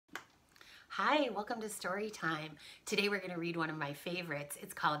Hi, welcome to Story Time. Today we're going to read one of my favorites.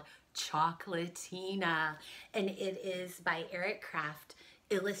 It's called ChocolateTina, and it is by Eric Kraft,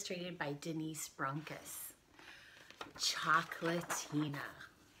 illustrated by Denise Bronkus. ChocolateTina.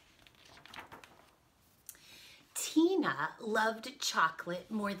 Tina loved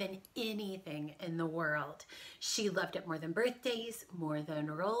chocolate more than anything in the world. She loved it more than birthdays, more than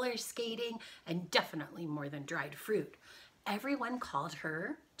roller skating, and definitely more than dried fruit. Everyone called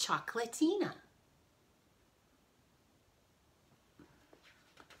her ChocolateTina.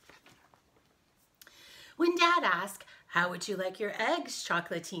 When Dad asked, "How would you like your eggs,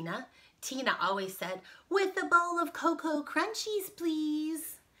 ChocolateTina?" Tina always said, "With a bowl of Cocoa Crunchies,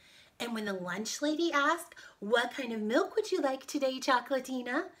 please." And when the lunch lady asked, "What kind of milk would you like today,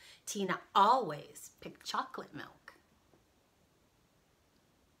 ChocolateTina?" Tina always picked chocolate milk.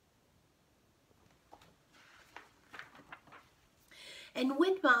 And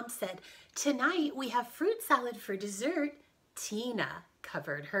when Mom said, "Tonight we have fruit salad for dessert," Tina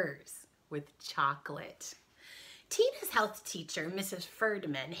covered hers with chocolate. Tina's health teacher, Mrs.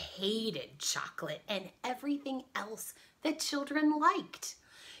 Ferdman, hated chocolate and everything else that children liked.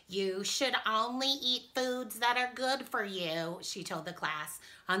 "You should only eat foods that are good for you," she told the class.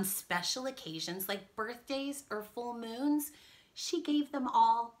 On special occasions like birthdays or full moons, she gave them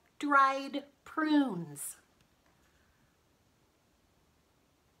all dried prunes.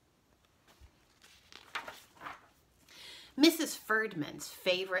 Mrs. Ferdman's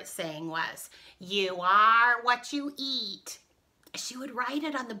favorite saying was, "You are what you eat." She would write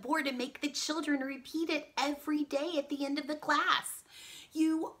it on the board and make the children repeat it every day at the end of the class.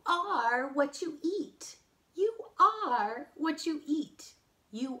 You are what you eat. You are what you eat.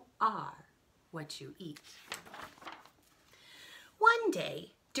 You are what you eat. One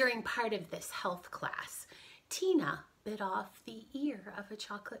day, during part of this health class, Tina bit off the ear of a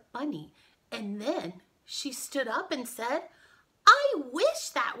chocolate bunny, and then she stood up and said, "I wish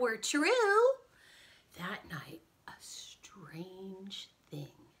that were true." That night, a strange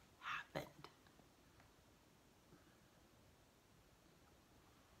thing happened.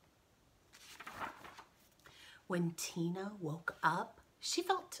 When Tina woke up, she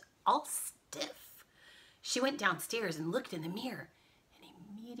felt all stiff. She went downstairs and looked in the mirror, and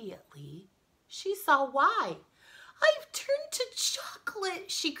immediately she saw why. "I've turned to chocolate,"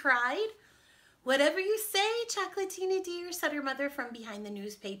 she cried. "Whatever you say, ChocolateTina dear," said her mother from behind the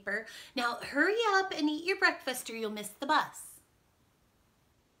newspaper. "Now hurry up and eat your breakfast or you'll miss the bus."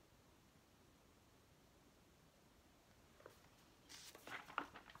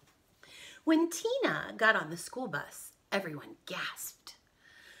 When Tina got on the school bus, everyone gasped.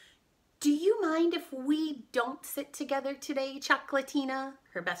 "Do you mind if we don't sit together today, ChocolateTina?"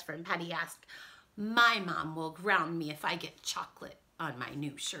 her best friend Patty asked. "My mom will ground me if I get chocolate on my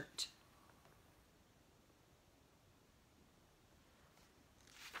new shirt."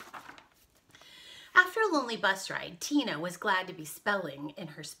 After a lonely bus ride, Tina was glad to be spelling in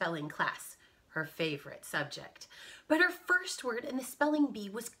her spelling class, her favorite subject. But her first word in the spelling bee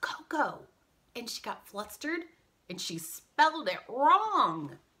was cocoa, and she got flustered and she spelled it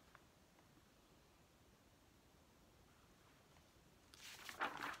wrong.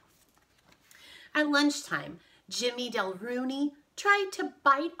 At lunchtime, Jimmy Del Rooney tried to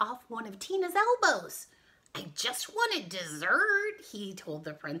bite off one of Tina's elbows. "I just wanted dessert," he told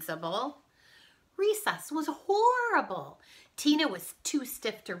the principal. Recess was horrible. Tina was too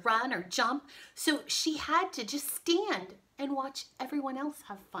stiff to run or jump, so she had to just stand and watch everyone else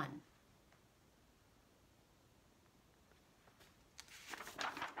have fun.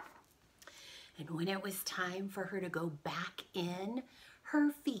 And when it was time for her to go back in,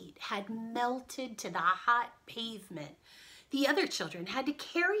 her feet had melted to the hot pavement. The other children had to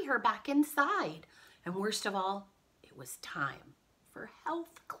carry her back inside. And worst of all, it was time for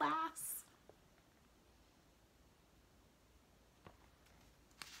health class.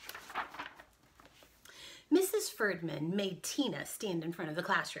 Mrs. Ferdman made Tina stand in front of the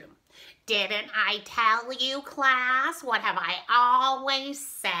classroom. "Didn't I tell you, class? What have I always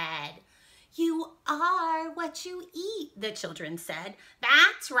said?" "You are what you eat," the children said.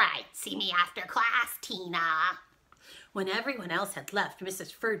 "That's right. See me after class, Tina." When everyone else had left,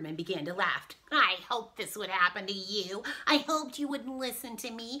 Mrs. Ferdman began to laugh. "I hoped this would happen to you. I hoped you would listen to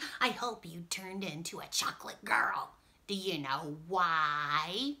me. I hope you turned into a chocolate girl. Do you know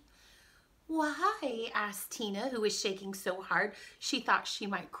why?" "Why?" asked Tina, who was shaking so hard she thought she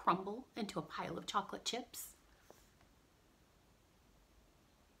might crumble into a pile of chocolate chips.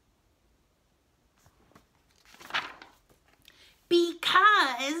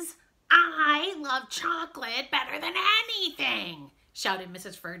 "Because I love chocolate better than anything," shouted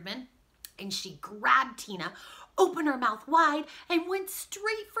Mrs. Ferdman. and she grabbed Tina, opened her mouth wide, and went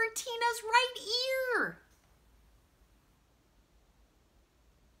straight for Tina's right ear.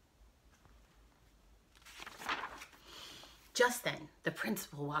 Just then, the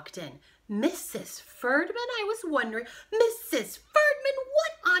principal walked in. Mrs. Ferdman, I was wondering, Mrs. Ferdman,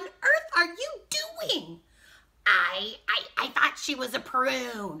 what on earth are you doing? I thought she was a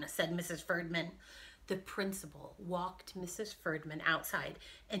prune, said Mrs. Ferdman. The principal walked Mrs. Ferdman outside,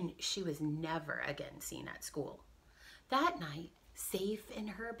 and she was never again seen at school. That night, safe in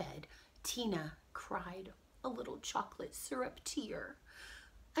her bed, Tina cried a little chocolate syrup tear.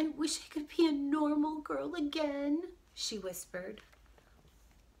 I wish I could be a normal girl again, she whispered.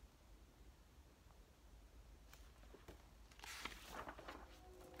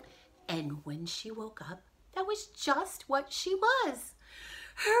 And when she woke up, that was just what she was.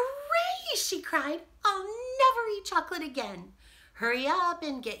 Hooray, she cried. I'll never eat chocolate again. Hurry up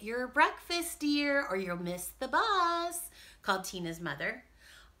and get your breakfast, dear, or you'll miss the bus, called Tina's mother.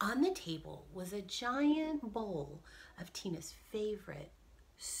 On the table was a giant bowl of Tina's favorite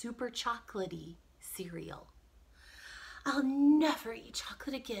super chocolatey cereal. I'll never eat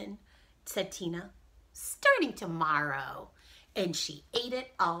chocolate again, said Tina, starting tomorrow. And she ate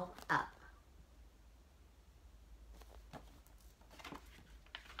it all up.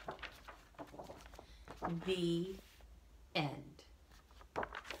 The end.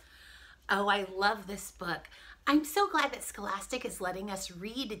 Oh, I love this book. I'm so glad that Scholastic is letting us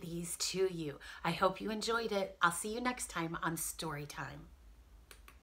read these to you. I hope you enjoyed it. I'll see you next time on Storytime.